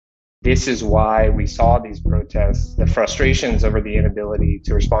this is why we saw these protests. The frustrations over the inability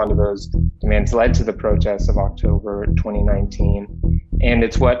to respond to those demands led to the protests of October 2019. And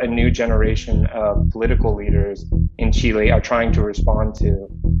it's what a new generation of political leaders in Chile are trying to respond to.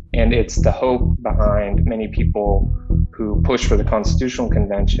 And it's the hope behind many people who push for the constitutional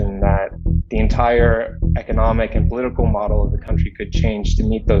convention that the entire economic and political model of the country could change to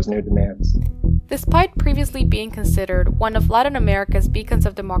meet those new demands. Despite previously being considered one of Latin America's beacons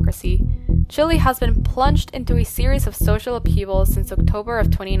of democracy, Chile has been plunged into a series of social upheavals since October of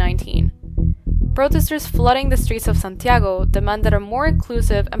 2019. Protesters flooding the streets of Santiago demanded a more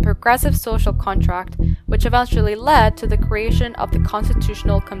inclusive and progressive social contract, which eventually led to the creation of the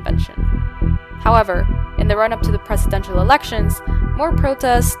Constitutional Convention. However, in the run-up to the presidential elections, more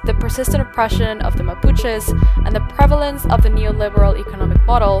protests, the persistent oppression of the Mapuches, and the prevalence of the neoliberal economic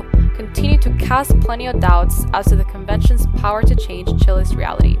model continue to cast plenty of doubts as to the convention's power to change Chile's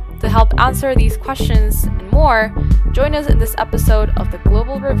reality. To help answer these questions and more, join us in this episode of the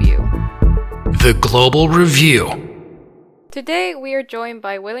Global Review. The Global Review. Today, we are joined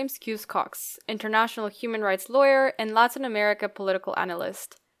by William Skewes-Cox, international human rights lawyer and Latin America political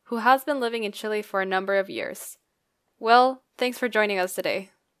analyst, who has been living in Chile for a number of years. Will, thanks for joining us today.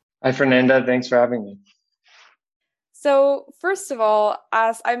 Hi, Fernanda. Thanks for having me. So, first of all,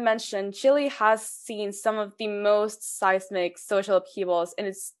 as I mentioned, Chile has seen some of the most seismic social upheavals in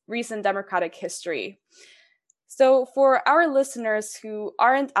its recent democratic history. So, for our listeners who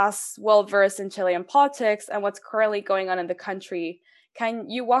aren't as well versed in Chilean politics and what's currently going on in the country, can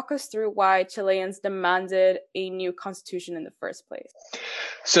you walk us through why Chileans demanded a new constitution in the first place?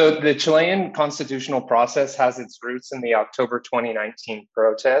 So the Chilean constitutional process has its roots in the October 2019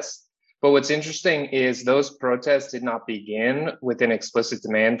 protests. But what's interesting is those protests did not begin with an explicit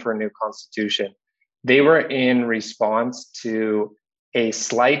demand for a new constitution. They were in response to a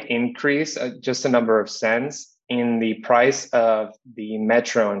slight increase, just a number of cents, in the price of the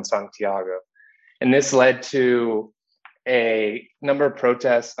metro in Santiago. And this led to a number of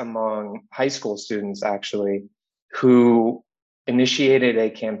protests among high school students, actually, who initiated a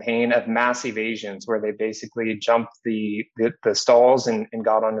campaign of mass evasions where they basically jumped the stalls and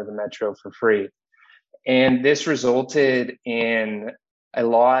got onto the metro for free. And this resulted in a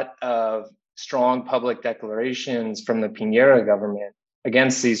lot of strong public declarations from the Piñera government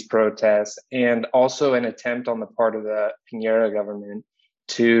against these protests, and also an attempt on the part of the Piñera government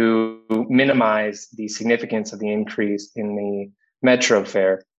to minimize the significance of the increase in the metro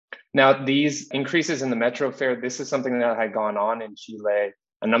fare. Now, these increases in the metro fare, this is something that had gone on in Chile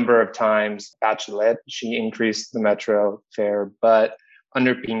a number of times. Bachelet, she increased the metro fare, but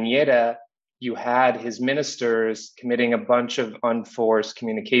under Piñera, you had his ministers committing a bunch of unforced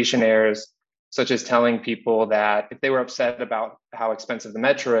communication errors, such as telling people that if they were upset about how expensive the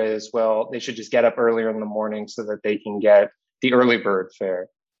metro is, well, they should just get up earlier in the morning so that they can get the early bird fare.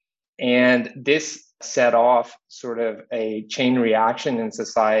 And this set off sort of a chain reaction in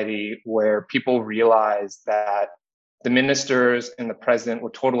society where people realized that the ministers and the president were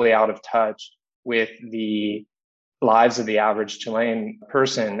totally out of touch with the lives of the average Chilean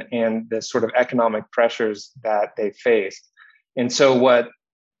person and the sort of economic pressures that they faced. And so what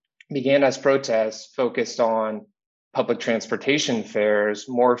began as protests focused on public transportation fares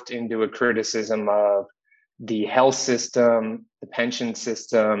morphed into a criticism of the health system, the pension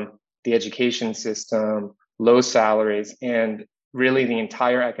system, the education system, low salaries, and really the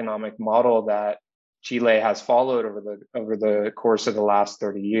entire economic model that Chile has followed over the course of the last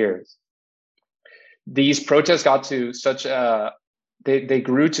 30 years. These protests got to they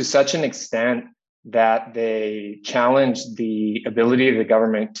grew to such an extent that they challenged the ability of the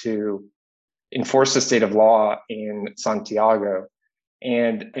government to enforce the state of law in Santiago.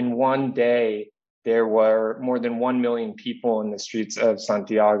 And in one day, there were more than 1 million people in the streets of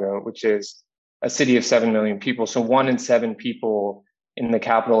Santiago, which is a city of 7 million people. So 1 in 7 people in the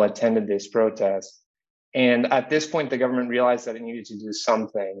capital attended this protest. And at this point, the government realized that it needed to do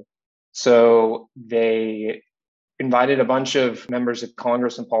something. So they invited a bunch of members of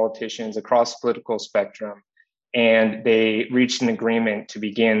Congress and politicians across the political spectrum, and they reached an agreement to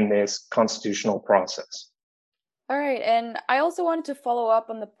begin this constitutional process. All right, and I also wanted to follow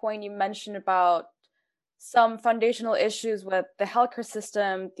up on the point you mentioned about some foundational issues with the healthcare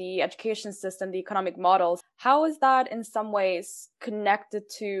system, the education system, the economic models. How is that in some ways connected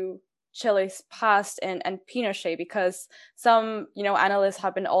to Chile's past and Pinochet? Because some, analysts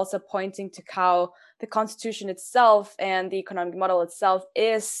have been also pointing to how the constitution itself and the economic model itself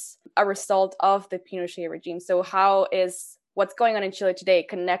is a result of the Pinochet regime. So how is what's going on in Chile today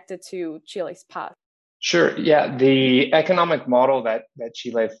connected to Chile's past? Sure. Yeah. The economic model that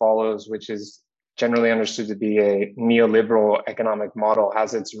Chile follows, which is generally understood to be a neoliberal economic model,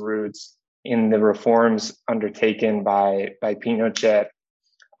 has its roots in the reforms undertaken by Pinochet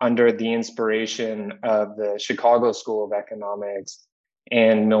under the inspiration of the Chicago School of Economics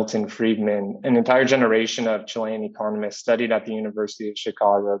and Milton Friedman. An entire generation of Chilean economists studied at the University of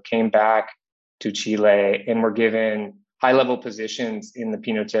Chicago, came back to Chile, and were given high-level positions in the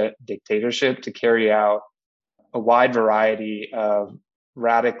Pinochet dictatorship to carry out a wide variety of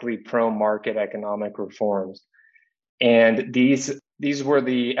radically pro-market economic reforms. And these were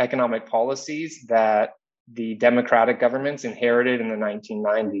the economic policies that the democratic governments inherited in the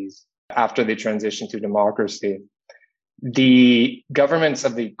 1990s after they transitioned to democracy. The governments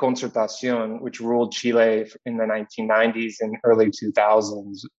of the Concertación, which ruled Chile in the 1990s and early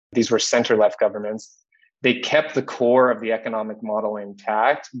 2000s, these were center-left governments. They kept the core of the economic model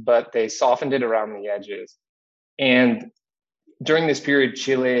intact, but they softened it around the edges. And during this period,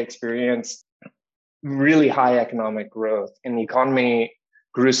 Chile experienced really high economic growth, and the economy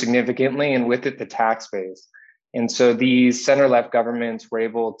grew significantly, and with it, the tax base. And so these center-left governments were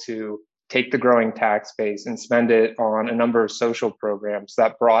able to take the growing tax base and spend it on a number of social programs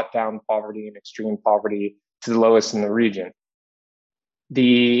that brought down poverty and extreme poverty to the lowest in the region.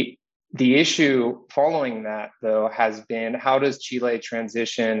 The issue following that, though, has been how does Chile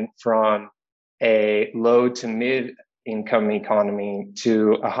transition from a low to mid income economy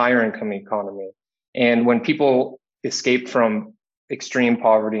to a higher income economy? And when people escape from extreme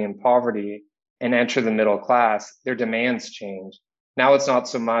poverty and enter the middle class, their demands change. Now it's not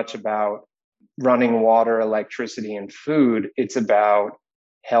so much about running water, electricity, and food. It's about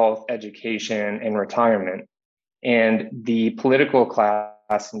health, education, and retirement. And the political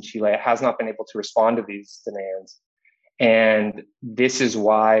class in Chile has not been able to respond to these demands. And this is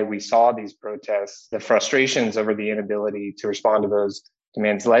why we saw these protests. The frustrations over the inability to respond to those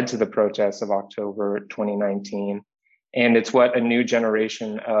demands led to the protests of October 2019. And it's what a new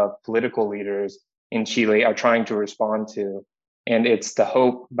generation of political leaders in Chile are trying to respond to. And it's the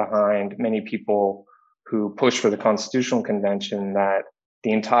hope behind many people who push for the Constitutional Convention that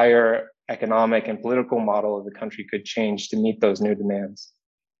the entire economic and political model of the country could change to meet those new demands.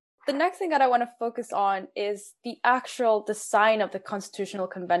 The next thing that I want to focus on is the actual design of the Constitutional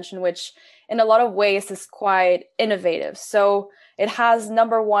Convention, which in a lot of ways is quite innovative. So it has,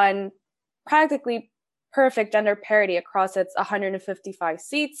 number one, practically perfect gender parity across its 155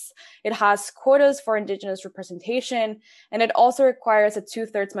 seats. It has quotas for indigenous representation, and it also requires a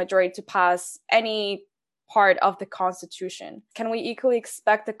 2/3 majority to pass any part of the Constitution. Can we equally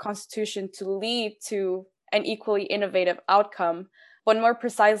expect the Constitution to lead to an equally innovative outcome? But more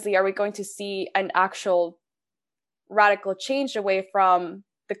precisely, are we going to see an actual radical change away from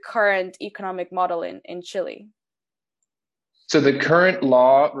the current economic model in Chile? So the current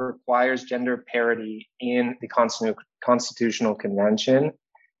law requires gender parity in the Constitutional Convention,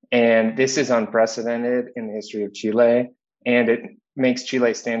 and this is unprecedented in the history of Chile, and it makes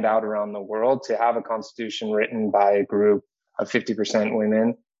Chile stand out around the world to have a constitution written by a group of 50%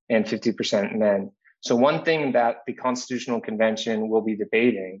 women and 50% men. So one thing that the Constitutional Convention will be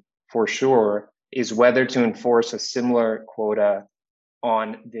debating for sure is whether to enforce a similar quota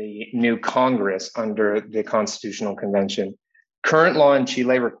on the new Congress under the Constitutional Convention. Current law in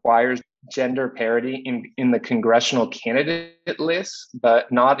Chile requires gender parity in the congressional candidate list,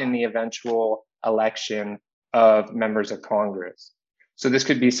 but not in the eventual election of members of Congress. So this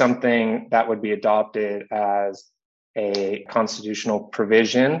could be something that would be adopted as a constitutional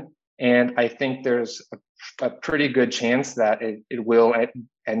provision. And I think there's a pretty good chance that it will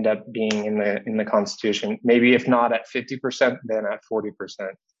end up being in the Constitution. Maybe if not at 50%, then at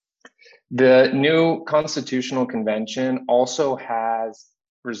 40%. The new Constitutional Convention also has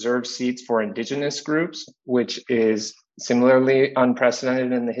reserved seats for indigenous groups, which is similarly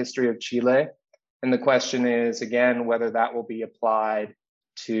unprecedented in the history of Chile. And the question is, again, whether that will be applied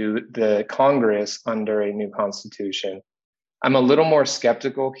to the Congress under a new constitution. I'm a little more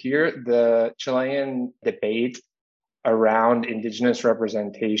skeptical here. The Chilean debate around indigenous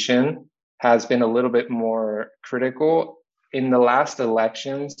representation has been a little bit more critical. In the last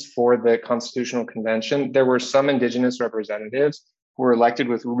elections for the Constitutional Convention, there were some indigenous representatives who were elected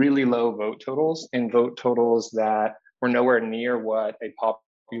with really low vote totals and vote totals that were nowhere near what a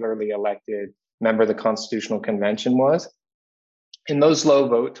popularly elected member of the Constitutional Convention was. And those low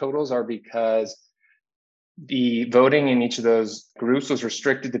vote totals are because the voting in each of those groups was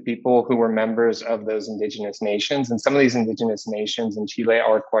restricted to people who were members of those indigenous nations. And some of these indigenous nations in Chile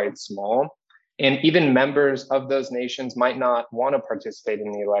are quite small. And even members of those nations might not want to participate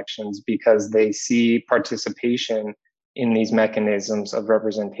in the elections because they see participation in these mechanisms of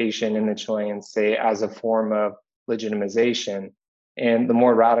representation in the Chilean state as a form of legitimization. And the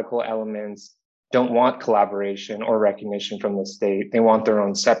more radical elements don't want collaboration or recognition from the state. They want their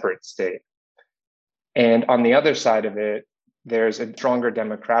own separate state. And on the other side of it, there's a stronger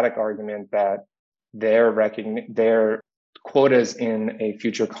democratic argument that their quotas in a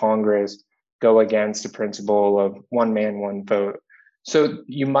future Congress go against the principle of one man, one vote. So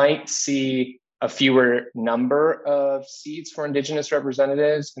you might see a fewer number of seats for indigenous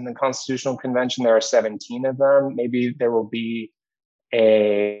representatives in the Constitutional Convention. There are 17 of them. Maybe there will be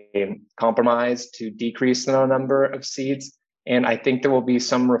a compromise to decrease the number of seats. And I think there will be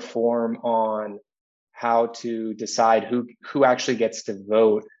some reform on how to decide who actually gets to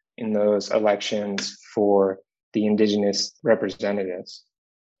vote in those elections for the indigenous representatives.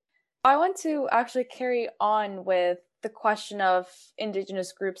 I want to actually carry on with the question of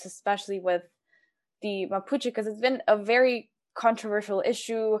indigenous groups, especially with the Mapuche, because it's been a very controversial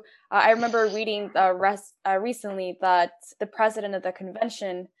issue. I remember reading recently that the president of the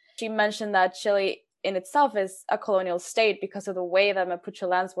convention, she mentioned that Chile in itself is a colonial state because of the way that Mapuche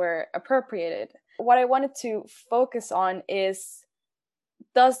lands were appropriated. What I wanted to focus on is,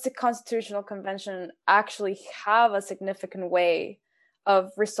 does the Constitutional Convention actually have a significant way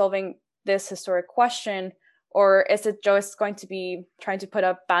of resolving this historic question, or is it just going to be trying to put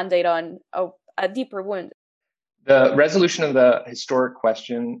a band-aid on a deeper wound? The resolution of the historic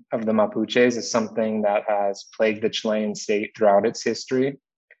question of the Mapuches is something that has plagued the Chilean state throughout its history.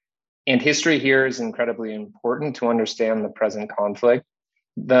 And history here is incredibly important to understand the present conflict.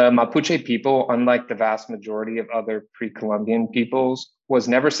 The Mapuche people, unlike the vast majority of other pre-Columbian peoples, was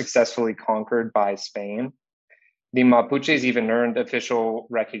never successfully conquered by Spain. The Mapuches even earned official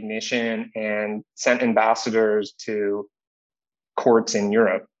recognition and sent ambassadors to courts in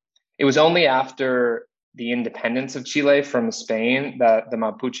Europe. It was only after the independence of Chile from Spain that the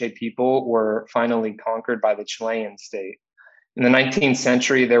Mapuche people were finally conquered by the Chilean state. In the 19th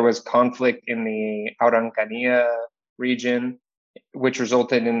century, there was conflict in the Araucanía region, which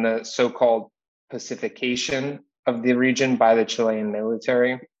resulted in the so-called pacification of the region by the Chilean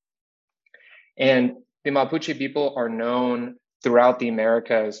military. And the Mapuche people are known throughout the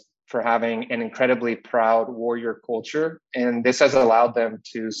Americas for having an incredibly proud warrior culture, and this has allowed them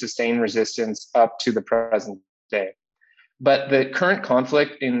to sustain resistance up to the present day. But the current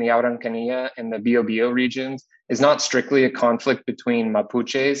conflict in the Araucanía and the Biobío regions is not strictly a conflict between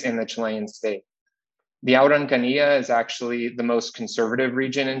Mapuches and the Chilean state. The Araucanía is actually the most conservative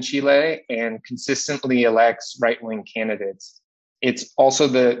region in Chile and consistently elects right-wing candidates. It's also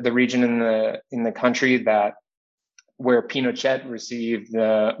the region in the country where Pinochet received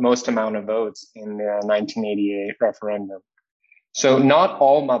the most amount of votes in the 1988 referendum. So not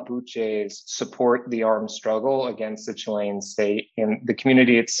all Mapuches support the armed struggle against the Chilean state, and the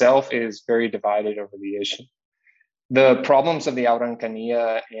community itself is very divided over the issue. The problems of the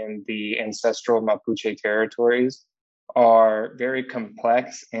Araucanía and the ancestral Mapuche territories are very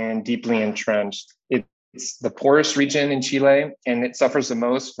complex and deeply entrenched. It's the poorest region in Chile, and it suffers the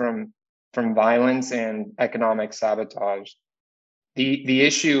most from violence and economic sabotage. The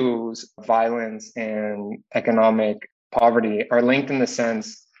issues of violence and economic poverty are linked in the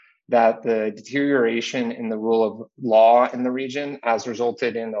sense that the deterioration in the rule of law in the region has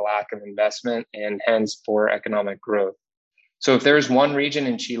resulted in the lack of investment and hence poor economic growth. So if there's one region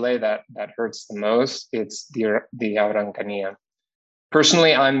in Chile that hurts the most, it's the Araucanía.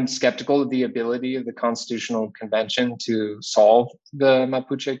 Personally, I'm skeptical of the ability of the Constitutional Convention to solve the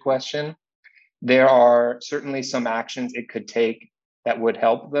Mapuche question. There are certainly some actions it could take that would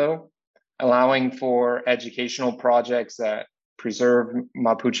help, though. Allowing for educational projects that preserve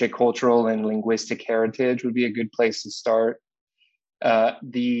Mapuche cultural and linguistic heritage would be a good place to start.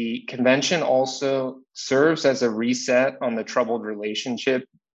 The convention also serves as a reset on the troubled relationship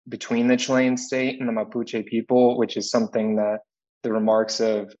between the Chilean state and the Mapuche people, which is something that the remarks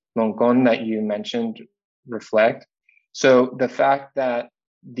of Loncon that you mentioned reflect. So the fact that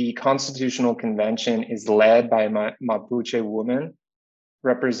the Constitutional Convention is led by a Mapuche woman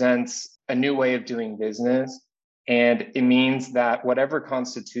represents a new way of doing business. And it means that whatever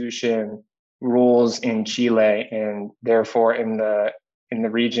constitution rules in Chile and therefore in the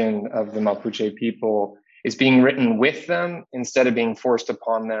region of the Mapuche people is being written with them instead of being forced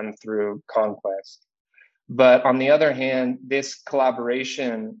upon them through conquest. But on the other hand, this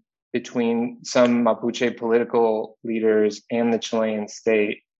collaboration between some Mapuche political leaders and the Chilean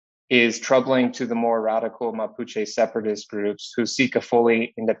state is troubling to the more radical Mapuche separatist groups who seek a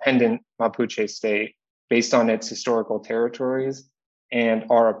fully independent Mapuche state based on its historical territories and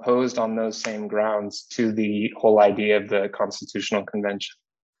are opposed on those same grounds to the whole idea of the Constitutional Convention.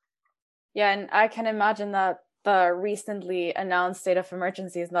 Yeah, and I can imagine that the recently announced state of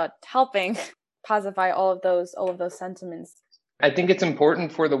emergency is not helping pacify all of those sentiments. I think it's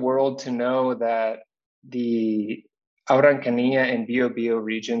important for the world to know that the Araucanía and Biobío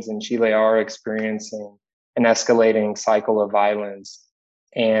regions in Chile are experiencing an escalating cycle of violence,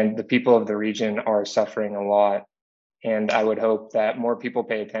 and the people of the region are suffering a lot. And I would hope that more people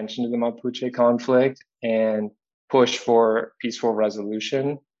pay attention to the Mapuche conflict and push for peaceful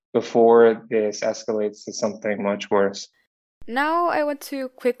resolution before this escalates to something much worse. Now I want to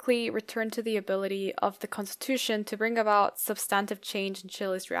quickly return to the ability of the Constitution to bring about substantive change in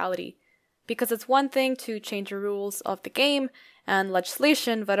Chile's reality. Because it's one thing to change the rules of the game and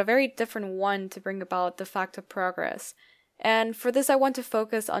legislation, but a very different one to bring about de facto progress. And for this I want to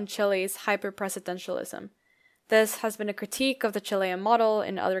focus on Chile's hyper-presidentialism. This has been a critique of the Chilean model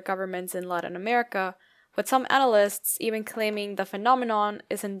in other governments in Latin America, with some analysts even claiming the phenomenon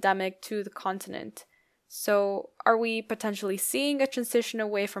is endemic to the continent. So, are we potentially seeing a transition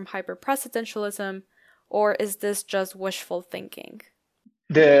away from hyper-presidentialism, or is this just wishful thinking?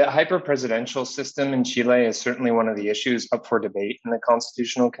 The hyper-presidential system in Chile is certainly one of the issues up for debate in the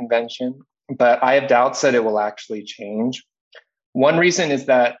Constitutional Convention, but I have doubts that it will actually change. One reason is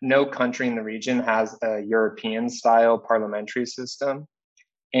that no country in the region has a European-style parliamentary system.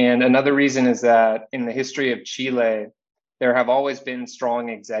 And another reason is that in the history of Chile, there have always been strong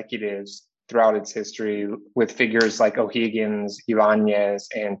executives throughout its history with figures like O'Higgins, Ibáñez,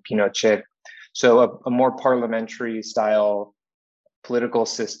 and Pinochet. So a more parliamentary-style political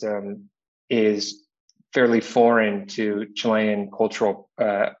system is fairly foreign to Chilean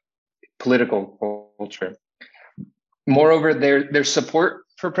political culture. Moreover, there's support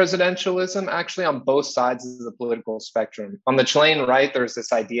for presidentialism actually on both sides of the political spectrum. On the Chilean right, there's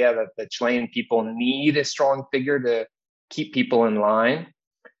this idea that the Chilean people need a strong figure to keep people in line.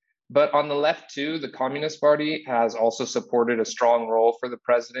 But on the left too, the Communist Party has also supported a strong role for the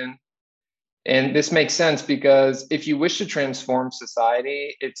president. And this makes sense because if you wish to transform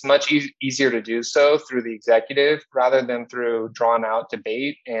society, it's much easier to do so through the executive rather than through drawn out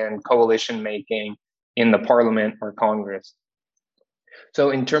debate and coalition making in the parliament or Congress. So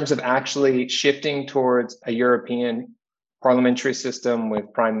in terms of actually shifting towards a European parliamentary system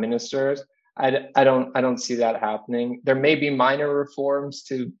with prime ministers, I don't see that happening. There may be minor reforms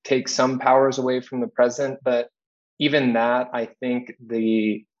to take some powers away from the president, but even that, I think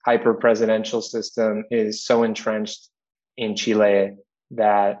the hyper-presidential system is so entrenched in Chile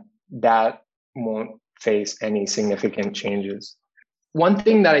that won't face any significant changes. One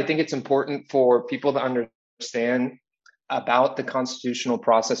thing that I think it's important for people to understand about the constitutional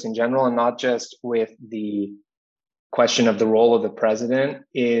process in general, and not just with the question of the role of the president,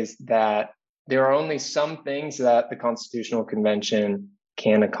 is that there are only some things that the Constitutional Convention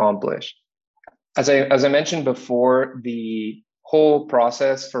can accomplish. As I mentioned before, the whole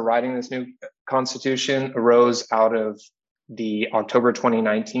process for writing this new constitution arose out of the October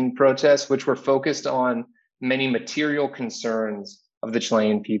 2019 protests, which were focused on many material concerns of the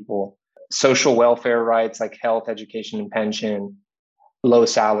Chilean people: social welfare rights like health, education, and pension, low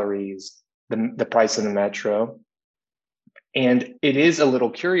salaries, the price of the metro. And it is a little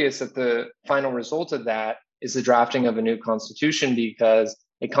curious that the final result of that is the drafting of a new constitution, because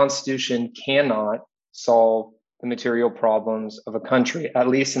a constitution cannot solve the material problems of a country, at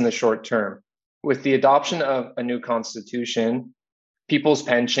least in the short term. With the adoption of a new constitution, people's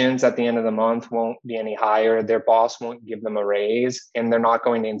pensions at the end of the month won't be any higher, their boss won't give them a raise, and they're not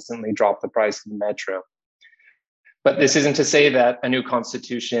going to instantly drop the price of the metro. But this isn't to say that a new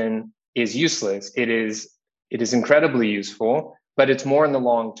constitution is useless. It is incredibly useful, but it's more in the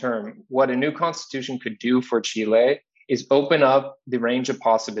long term. What a new constitution could do for Chile is open up the range of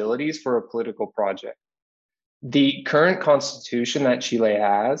possibilities for a political project. The current constitution that Chile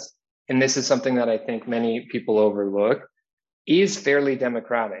has, and this is something that I think many people overlook, is fairly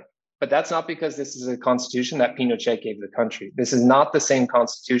democratic. But that's not because this is a constitution that Pinochet gave the country. This is not the same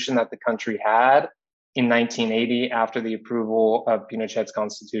constitution that the country had in 1980 after the approval of Pinochet's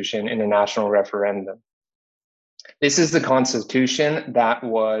constitution in a national referendum. This is the constitution that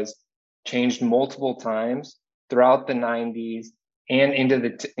was changed multiple times throughout the 90s and into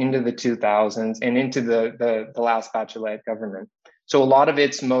the 2000s and into the last Bachelet government. So a lot of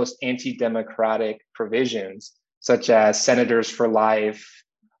its most anti-democratic provisions, such as senators for life,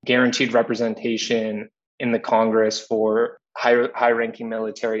 guaranteed representation in the Congress for high-ranking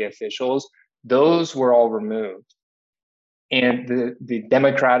military officials, those were all removed. And the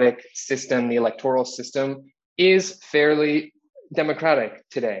democratic system, the electoral system, is fairly democratic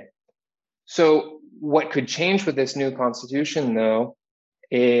today. So what could change with this new constitution, though,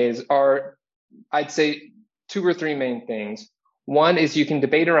 I'd say, two or three main things. One is you can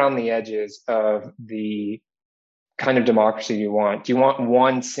debate around the edges of the kind of democracy you want. Do you want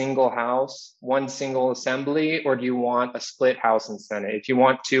one single house, one single assembly, or do you want a split House and Senate? If you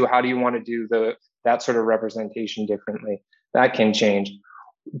want to, how do you want to do that sort of representation differently? That can change.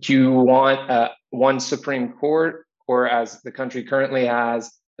 Do you want one Supreme Court, or as the country currently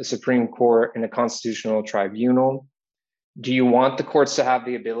has, a Supreme Court and a constitutional tribunal? Do you want the courts to have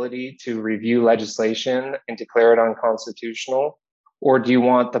the ability to review legislation and declare it unconstitutional? Or do you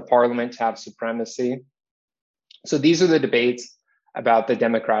want the parliament to have supremacy? So these are the debates about the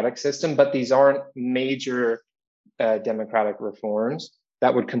democratic system, but these aren't major democratic reforms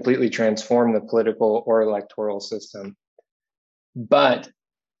that would completely transform the political or electoral system. But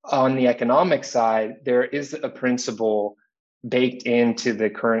on the economic side, there is a principle baked into the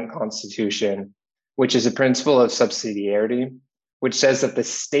current constitution, which is a principle of subsidiarity, which says that the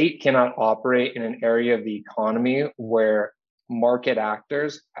state cannot operate in an area of the economy where market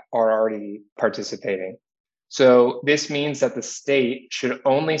actors are already participating. So this means that the state should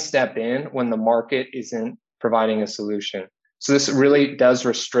only step in when the market isn't providing a solution. So this really does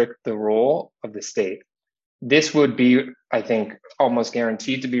restrict the role of the state. This would be, I think, almost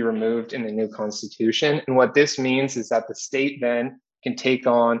guaranteed to be removed in the new constitution. And what this means is that the state then can take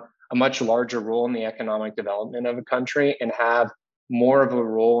on a much larger role in the economic development of a country and have more of a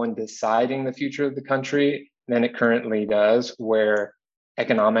role in deciding the future of the country than it currently does, where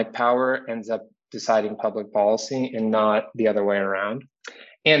economic power ends up deciding public policy and not the other way around.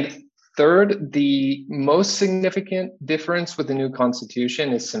 And third, the most significant difference with the new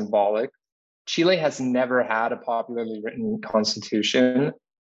constitution is symbolic. Chile has never had a popularly written constitution.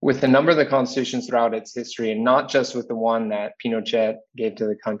 With a number of the constitutions throughout its history, and not just with the one that Pinochet gave to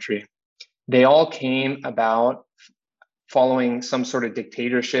the country, they all came about following some sort of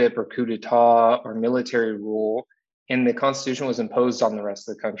dictatorship or coup d'etat or military rule, and the constitution was imposed on the rest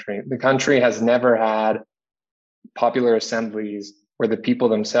of the country. The country has never had popular assemblies where the people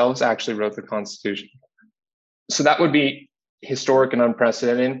themselves actually wrote the constitution. So that would be historic and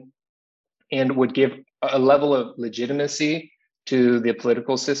unprecedented, and would give a level of legitimacy to the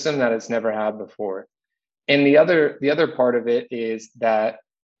political system that it's never had before. And the other part of it is that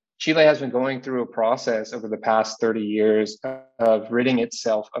Chile has been going through a process over the past 30 years of ridding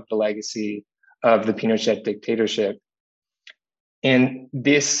itself of the legacy of the Pinochet dictatorship. And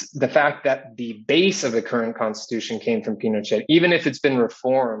the fact that the base of the current constitution came from Pinochet, even if it's been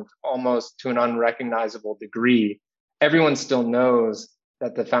reformed almost to an unrecognizable degree, everyone still knows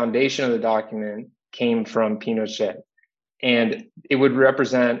that the foundation of the document came from Pinochet. And it would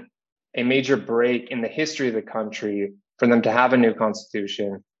represent a major break in the history of the country for them to have a new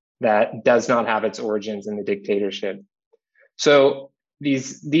constitution that does not have its origins in the dictatorship. So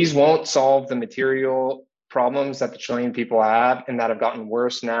these won't solve the material problems that the Chilean people have and that have gotten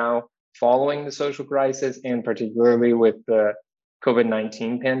worse now following the social crisis, and particularly with the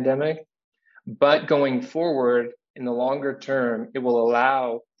COVID-19 pandemic. But going forward, in the longer term, it will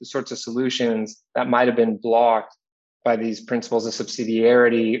allow the sorts of solutions that might have been blocked by these principles of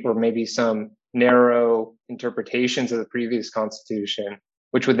subsidiarity or maybe some narrow interpretations of the previous constitution,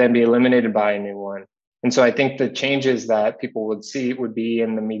 which would then be eliminated by a new one. And so I think the changes that people would see would be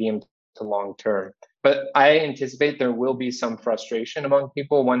in the medium to long term. But I anticipate there will be some frustration among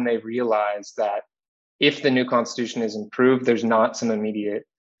people when they realize that if the new constitution is improved, there's not some immediate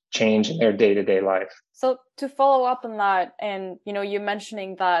change in their day-to-day life. So to follow up on that, and you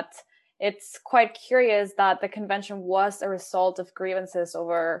mentioning that it's quite curious that the convention was a result of grievances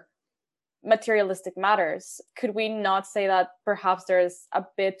over materialistic matters. Could we not say that perhaps there is a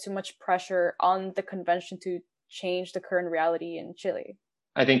bit too much pressure on the convention to change the current reality in Chile?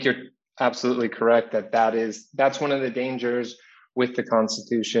 I think you're absolutely correct that's one of the dangers with the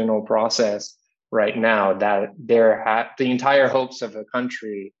constitutional process right now, that the entire hopes of the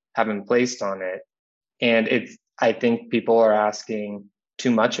country have been placed on it. And I think people are asking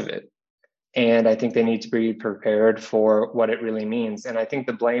too much of it. And I think they need to be prepared for what it really means. And I think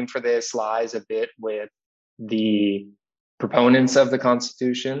the blame for this lies a bit with the proponents of the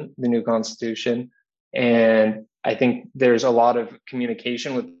Constitution, the new Constitution. And I think there's a lot of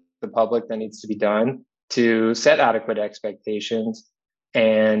communication with the public that needs to be done to set adequate expectations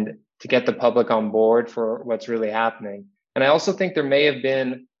and to get the public on board for what's really happening. And I also think there may have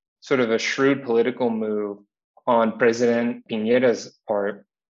been sort of a shrewd political move on President Piñera's part,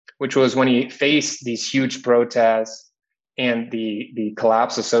 which was when he faced these huge protests and the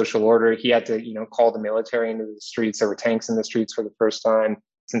collapse of social order, he had to, call the military into the streets. There were tanks in the streets for the first time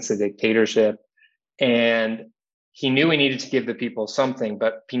since the dictatorship. And he knew he needed to give the people something,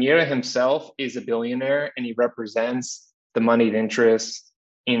 but Piñera himself is a billionaire and he represents the moneyed interests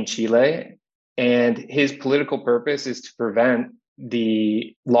in Chile. And his political purpose is to prevent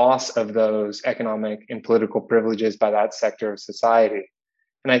the loss of those economic and political privileges by that sector of society.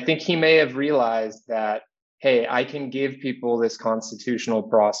 And I think he may have realized that, hey, I can give people this constitutional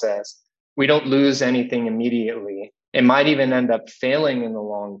process. We don't lose anything immediately. It might even end up failing in the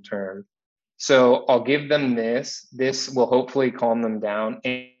long term. So I'll give them this. This will hopefully calm them down.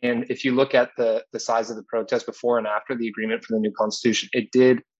 And if you look at the size of the protest before and after the agreement for the new constitution, it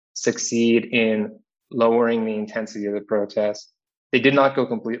did succeed in lowering the intensity of the protest. They did not go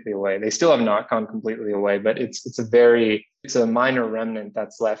completely away. They still have not gone completely away, but it's a minor remnant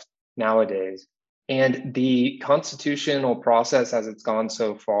that's left nowadays. And the constitutional process as it's gone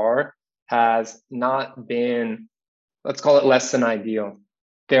so far has not been, let's call it, less than ideal.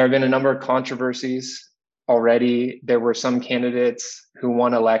 There have been a number of controversies already. There were some candidates who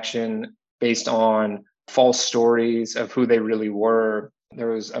won election based on false stories of who they really were.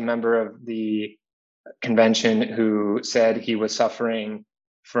 There was a member of the convention who said he was suffering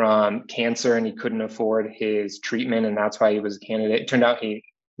from cancer and he couldn't afford his treatment, and that's why he was a candidate. It turned out he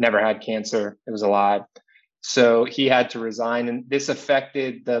never had cancer. It was a lie. So he had to resign, and this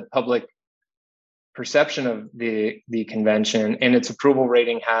affected the public perception of the convention, and its approval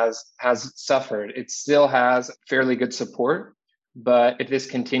rating has suffered. It still has fairly good support, but if this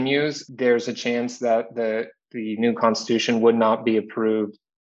continues, there's a chance that the new constitution would not be approved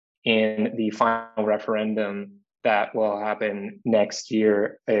in the final referendum that will happen next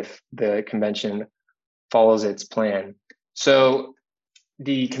year if the convention follows its plan. So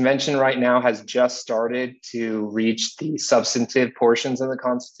the convention right now has just started to reach the substantive portions of the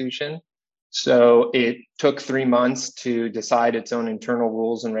Constitution. So it took 3 months to decide its own internal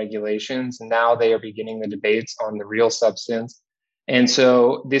rules and regulations. And now they are beginning the debates on the real substance. And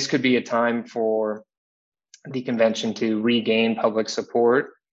so this could be a time for the convention to regain public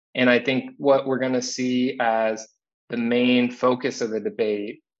support. And I think what we're going to see as the main focus of the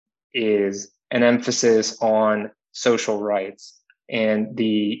debate is an emphasis on social rights and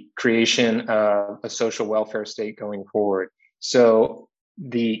the creation of a social welfare state going forward. So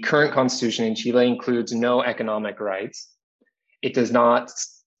the current constitution in Chile includes no economic rights. It does not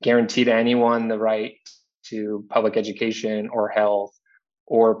guarantee to anyone the right to public education or health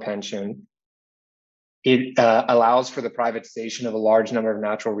or pension. It allows for the privatization of a large number of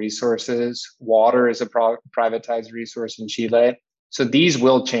natural resources. Water is a privatized resource in Chile. So these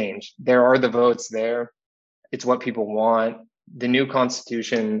will change. There are the votes there. It's what people want. The new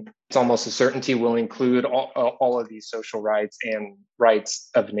constitution, it's almost a certainty, will include all of these social rights and rights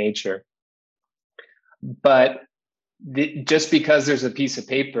of nature. But just because there's a piece of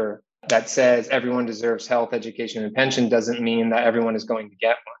paper that says everyone deserves health, education, and pension doesn't mean that everyone is going to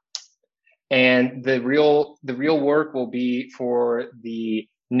get one. And the real work will be for the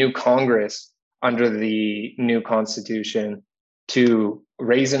new Congress under the new constitution to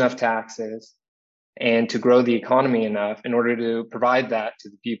raise enough taxes and to grow the economy enough in order to provide that to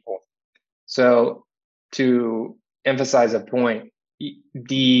the people. So to emphasize a point,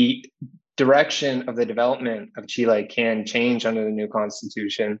 the direction of the development of Chile can change under the new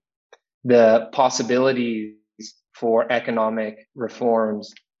constitution. The possibilities for economic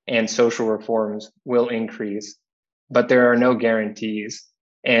reforms and social reforms will increase, but there are no guarantees.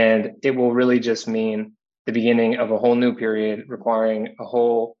 And it will really just mean the beginning of a whole new period requiring a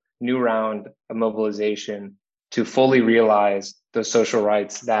whole new round of mobilization to fully realize the social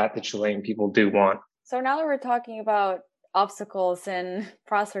rights that the Chilean people do want. So now that we're talking about obstacles and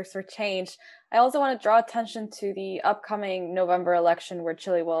prospects for change, I also want to draw attention to the upcoming November election where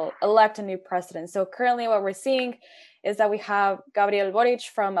Chile will elect a new president. So currently what we're seeing is that we have Gabriel Boric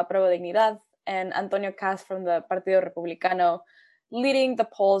from Apruebo Dignidad and Antonio Cast from the Partido Republicano leading the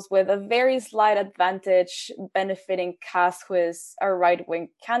polls with a very slight advantage, benefiting Cast, who is a right-wing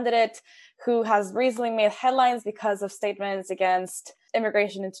candidate who has recently made headlines because of statements against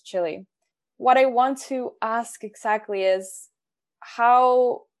immigration into Chile. What I want to ask exactly is,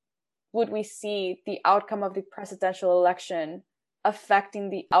 how would we see the outcome of the presidential election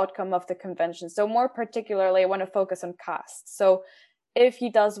affecting the outcome of the convention? So more particularly, I want to focus on Cast. So if he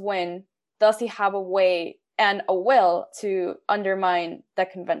does win, does he have a way and a will to undermine the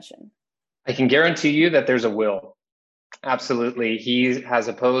convention? I can guarantee you that there's a will. Absolutely. He has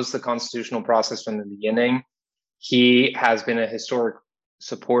opposed the constitutional process from the beginning. He has been a historic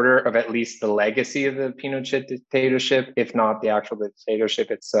supporter of at least the legacy of the Pinochet dictatorship, if not the actual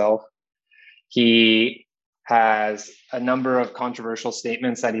dictatorship itself. He has a number of controversial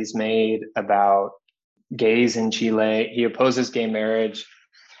statements that he's made about gays in Chile. He opposes gay marriage.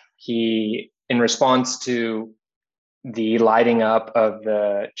 He, in response to the lighting up of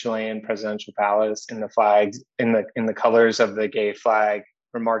the Chilean presidential palace in the flags, in the colors of the gay flag,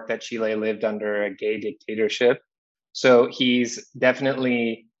 remarked that Chile lived under a gay dictatorship. So he's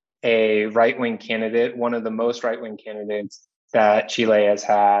definitely a right-wing candidate, one of the most right-wing candidates that Chile has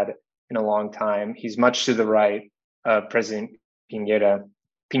had in a long time. He's much to the right of President Piñera.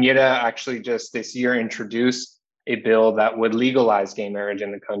 Piñera actually just this year introduced a bill that would legalize gay marriage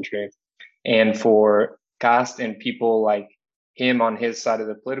in the country. And for Kast and people like him on his side of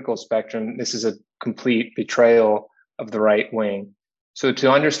the political spectrum, this is a complete betrayal of the right wing. So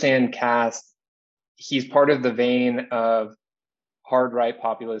to understand Kast, he's part of the vein of hard right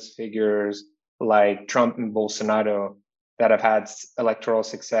populist figures like Trump and Bolsonaro that have had electoral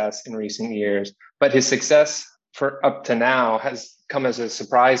success in recent years. But his success for up to now has come as a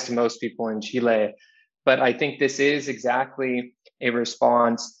surprise to most people in Chile. But I think this is exactly a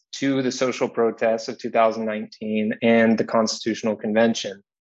response to the social protests of 2019 and the Constitutional Convention.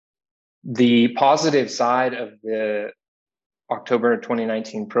 The positive side of the October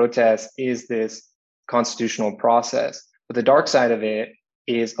 2019 protests is this constitutional process. But the dark side of it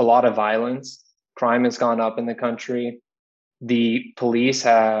is a lot of violence. Crime has gone up in the country. The police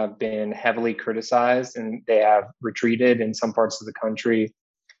have been heavily criticized and they have retreated in some parts of the country.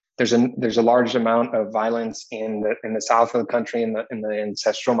 There's a large amount of violence in the south of the country, in the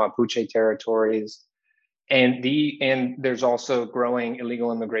ancestral Mapuche territories, and there's also growing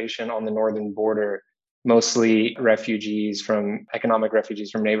illegal immigration on the northern border, mostly economic refugees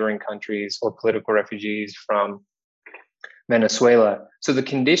from neighboring countries or political refugees from Venezuela. So the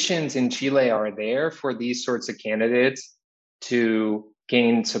conditions in Chile are there for these sorts of candidates to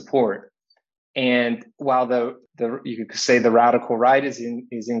gain support. And while you could say the radical right is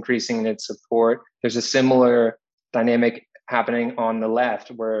increasing in its support, there's a similar dynamic happening on the left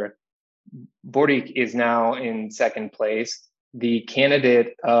where Boric is now in second place. The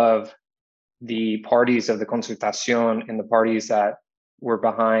candidate of the parties of the Concertación and the parties that were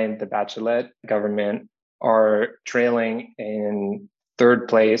behind the Bachelet government are trailing in third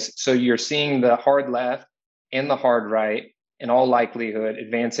place. So you're seeing the hard left and the hard right, in all likelihood,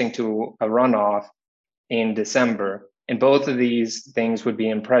 advancing to a runoff in December. And both of these things would be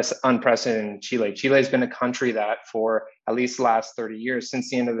unprecedented in Chile. Chile has been a country that for at least the last 30 years,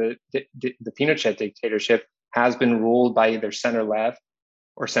 since the end of the Pinochet dictatorship, has been ruled by either center-left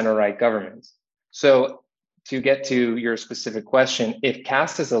or center-right governments. So to get to your specific question, if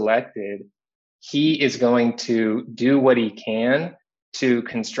Kast is elected, he is going to do what he can to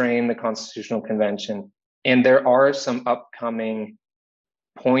constrain the Constitutional Convention. And there are some upcoming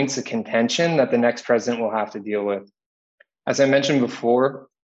points of contention that the next president will have to deal with. As I mentioned before,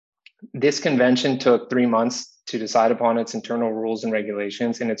 this convention took 3 months to decide upon its internal rules and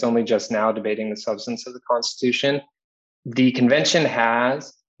regulations, and it's only just now debating the substance of the Constitution. The convention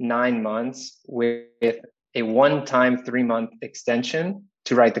has 9 months with a one-time 3-month extension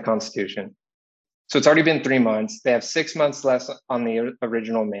to write the Constitution. So it's already been 3 months. They have 6 months left on the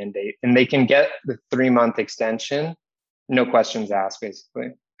original mandate, and they can get the 3-month extension, no questions asked,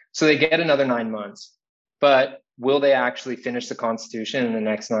 basically. So they get another 9 months. But will they actually finish the Constitution in the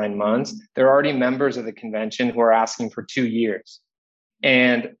next 9 months? There are already members of the convention who are asking for 2 years.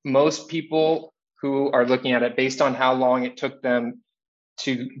 And most people who are looking at it based on how long it took them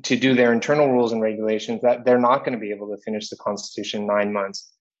to do their internal rules and regulations, that they're not going to be able to finish the Constitution in 9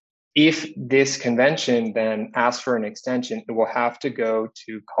 months. If this convention then asks for an extension, it will have to go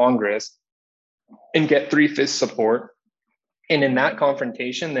to Congress and get 3/5 support. And in that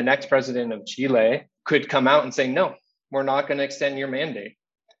confrontation, the next president of Chile could come out and say, no, we're not going to extend your mandate.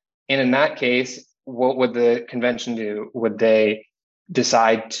 And in that case, what would the convention do? Would they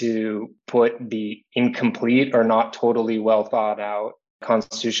decide to put the incomplete or not totally well thought out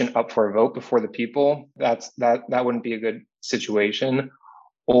Constitution up for a vote before the people? That wouldn't be a good situation.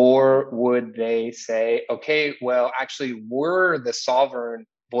 Or would they say, okay, well, actually, we're the sovereign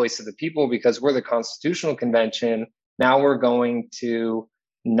voice of the people because we're the Constitutional Convention. Now we're going to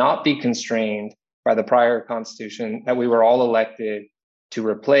not be constrained by the prior Constitution that we were all elected to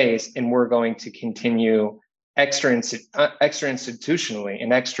replace, and we're going to continue extra institutionally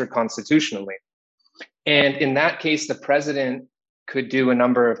and extra constitutionally. And in that case, the president could do a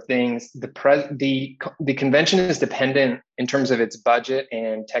number of things. The convention is dependent in terms of its budget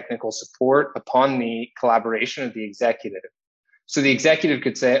and technical support upon the collaboration of the executive. So the executive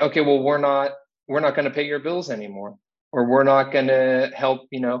could say, okay, well, we're not going to pay your bills anymore, or we're not going to help,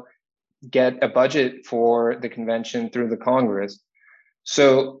 get a budget for the convention through the Congress.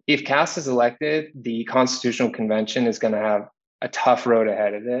 So if Kast is elected, the Constitutional Convention is going to have a tough road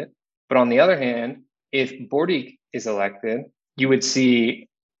ahead of it. But on the other hand, if Boric is elected, you would see,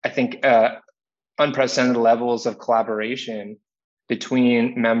 I think, unprecedented levels of collaboration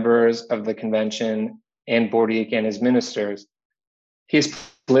between members of the convention and Boric and his ministers. His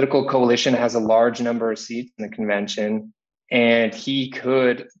political coalition has a large number of seats in the convention, and he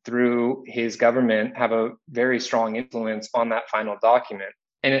could, through his government, have a very strong influence on that final document.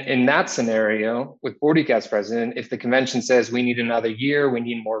 And in that scenario, with Boric as president, if the convention says we need another year, we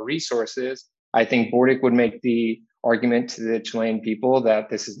need more resources, I think Boric would make the argument to the Chilean people that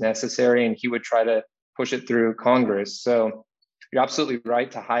this is necessary, and he would try to push it through Congress. So you're absolutely right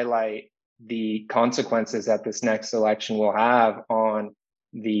to highlight the consequences that this next election will have on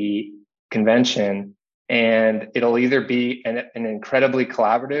the convention. And it'll either be an incredibly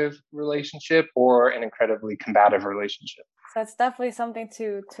collaborative relationship or an incredibly combative relationship. So that's definitely something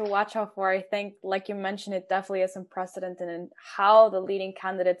to watch out for. I think, like you mentioned, it definitely is unprecedented in how the leading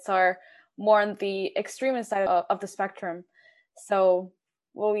candidates are more on the extremist side of the spectrum. So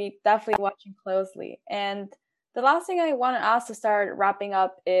we'll be definitely watching closely. And the last thing I want to ask to start wrapping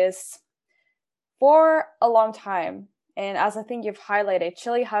up is, for a long time, and as I think you've highlighted,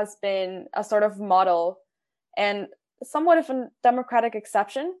 Chile has been a sort of model and somewhat of a democratic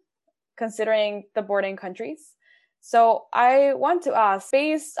exception, considering the bordering countries. So I want to ask,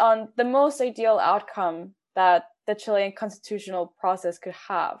 based on the most ideal outcome that the Chilean constitutional process could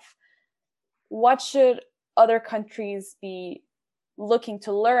have, what should other countries be looking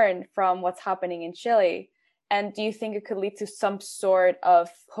to learn from what's happening in Chile? And do you think it could lead to some sort of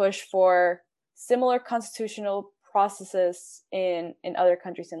push for similar constitutional processes in other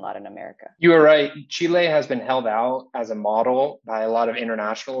countries in Latin America? You are right. Chile has been held out as a model by a lot of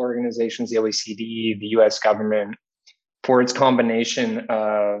international organizations, the OECD, the US government, for its combination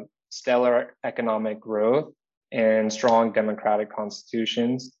of stellar economic growth and strong democratic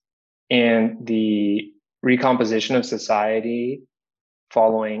constitutions, and the recomposition of society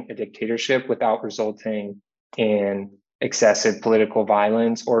following a dictatorship without resulting in excessive political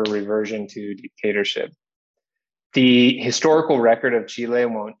violence or a reversion to dictatorship. The historical record of Chile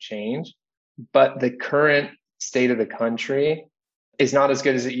won't change, but the current state of the country is not as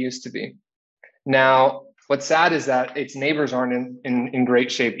good as it used to be. Now, what's sad is that its neighbors aren't in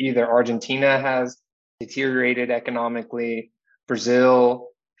great shape either. Argentina has deteriorated economically. Brazil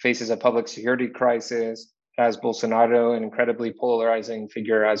faces a public security crisis. Has Bolsonaro, an incredibly polarizing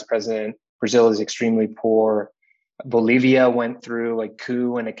figure, as president. Brazil is extremely poor. Bolivia went through a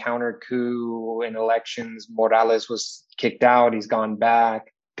coup and a counter coup in elections. Morales was kicked out. He's gone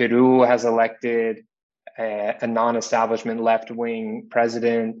back. Peru has elected a non-establishment left-wing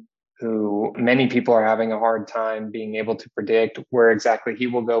president who many people are having a hard time being able to predict where exactly he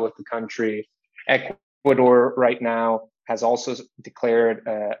will go with the country. Ecuador right now has also declared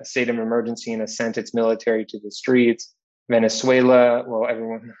a state of emergency and has sent its military to the streets. Venezuela, well,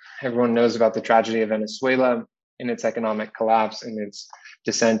 everyone knows about the tragedy of Venezuela and its economic collapse and its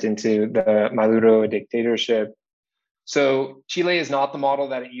descent into the Maduro dictatorship. So Chile is not the model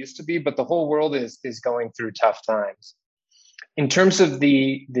that it used to be, but the whole world is going through tough times. In terms of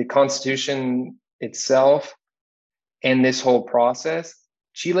the constitution itself and this whole process,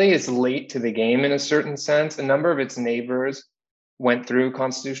 Chile is late to the game in a certain sense. A number of its neighbors went through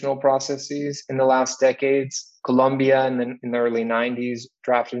constitutional processes in the last decades. Colombia in the early 90s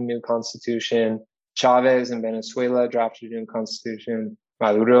drafted a new constitution. Chavez in Venezuela drafted a new constitution.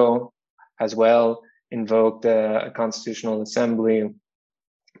 Maduro as well invoked a constitutional assembly.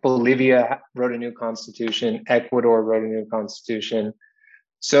 Bolivia wrote a new constitution. Ecuador wrote a new constitution.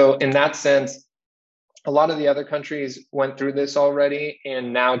 So in that sense, a lot of the other countries went through this already,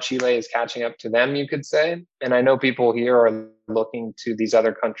 and now Chile is catching up to them, you could say. And I know people here are looking to these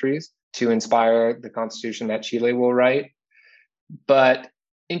other countries to inspire the constitution that Chile will write. But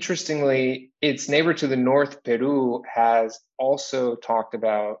interestingly, its neighbor to the north, Peru, has also talked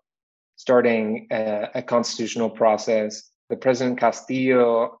about starting a constitutional process. The President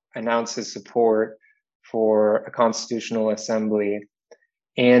Castillo announced his support for a constitutional assembly.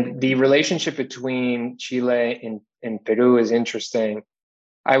 And the relationship between Chile and Peru is interesting.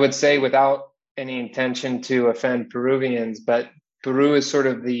 I would say, without any intention to offend Peruvians, but Peru is sort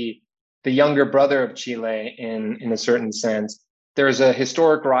of the younger brother of Chile in a certain sense. there's a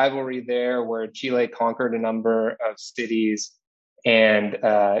historic rivalry there where Chile conquered a number of cities and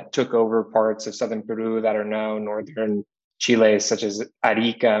took over parts of southern Peru that are now northern Chile, such as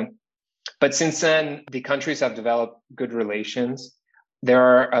Arica. But since then, the countries have developed good relations. There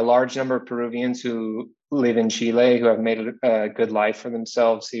are a large number of Peruvians who live in Chile who have made a good life for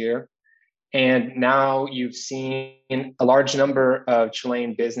themselves here. And now you've seen a large number of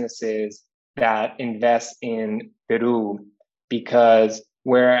Chilean businesses that invest in Peru, because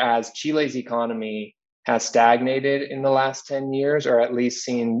whereas Chile's economy has stagnated in the last 10 years, or at least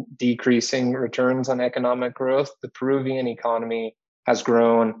seen decreasing returns on economic growth, the Peruvian economy has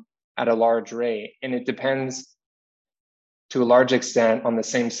grown at a large rate. And it depends to a large extent on the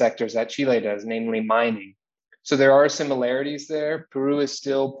same sectors that Chile does, namely mining. So there are similarities there. Peru is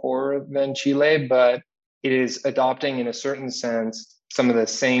still poorer than Chile, but it is adopting, in a certain sense, some of the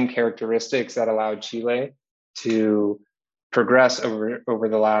same characteristics that allowed Chile to progress over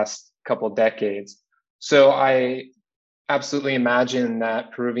the last couple of decades. So I absolutely imagine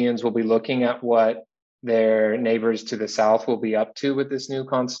that Peruvians will be looking at what their neighbors to the south will be up to with this new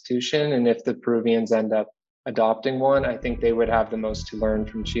constitution. And if the Peruvians end up adopting one, I think they would have the most to learn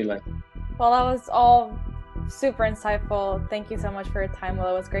from Chile. Well, that was all super insightful. Thank you so much for your time.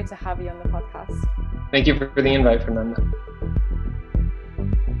 Well, it was great to have you on the podcast. Thank you for the invite, Fernanda.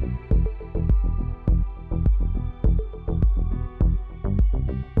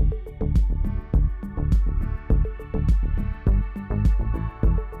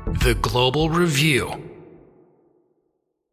 The Global Review.